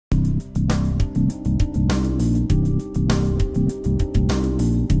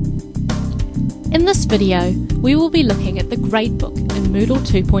In this video, we will be looking at the Gradebook in Moodle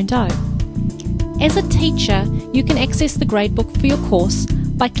 2.0. As a teacher, you can access the Gradebook for your course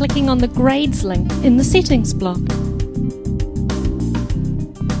by clicking on the Grades link in the Settings block.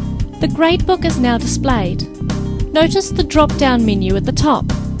 The Gradebook is now displayed. Notice the drop-down menu at the top.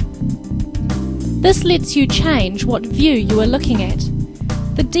 This lets you change what view you are looking at.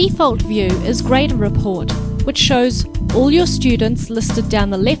 The default view is Grader Report, which shows all your students listed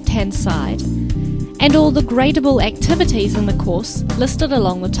down the left-hand side and all the gradable activities in the course listed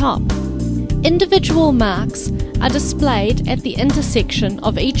along the top. Individual marks are displayed at the intersection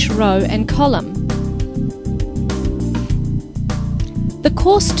of each row and column. The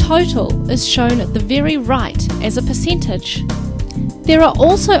course total is shown at the very right as a percentage. There are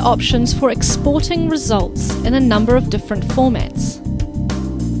also options for exporting results in a number of different formats.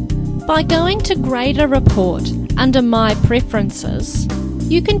 By going to Grader Report under My Preferences,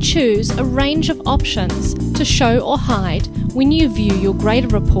 you can choose a range of options to show or hide when you view your Grader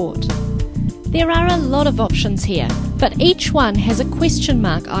Report. There are a lot of options here, but each one has a question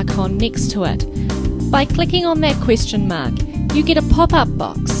mark icon next to it. By clicking on that question mark, you get a pop-up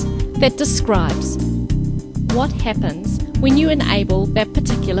box that describes what happens when you enable that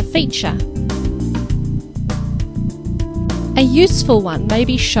particular feature. A useful one may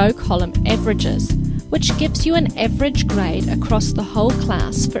be Show Column Averages, which gives you an average grade across the whole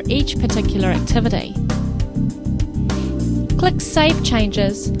class for each particular activity. Click Save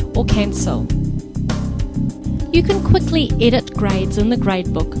Changes or Cancel. You can quickly edit grades in the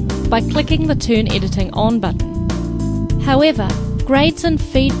Gradebook by clicking the Turn Editing On button. However, grades and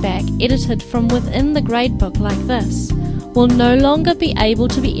feedback edited from within the Gradebook like this will no longer be able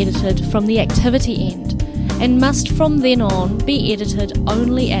to be edited from the activity end and must from then on be edited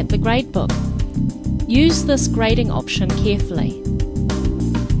only at the Gradebook. Use this grading option carefully.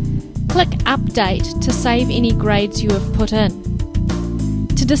 Click Update to save any grades you have put in.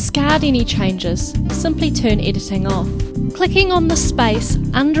 To discard any changes, simply turn editing off. Clicking on the space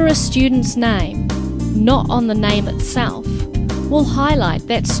under a student's name, not on the name itself, will highlight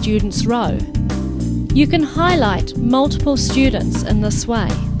that student's row. You can highlight multiple students in this way.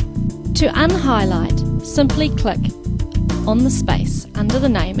 To unhighlight, simply click on the space under the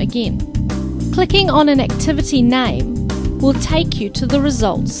name again. Clicking on an activity name will take you to the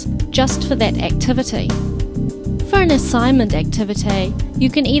results just for that activity. For an assignment activity, you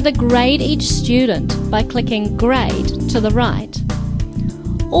can either grade each student by clicking Grade to the right,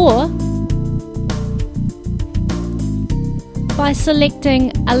 or by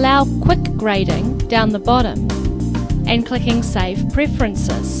selecting Allow Quick Grading down the bottom and clicking Save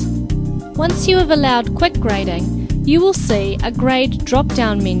Preferences. Once you have allowed quick grading, you will see a grade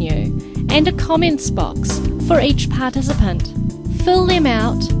drop-down menu and a comments box for each participant. Fill them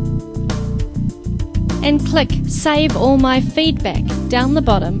out and click Save All My Feedback down the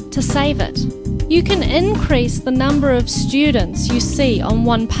bottom to save it. You can increase the number of students you see on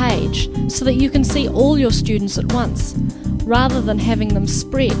one page so that you can see all your students at once, rather than having them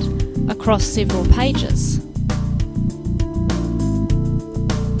spread across several pages.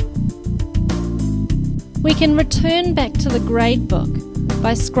 We can return back to the Gradebook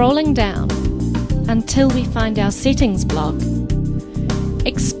by scrolling down until we find our Settings block,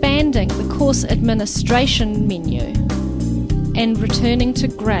 expanding the Course Administration menu, and returning to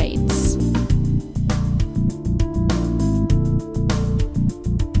Grades.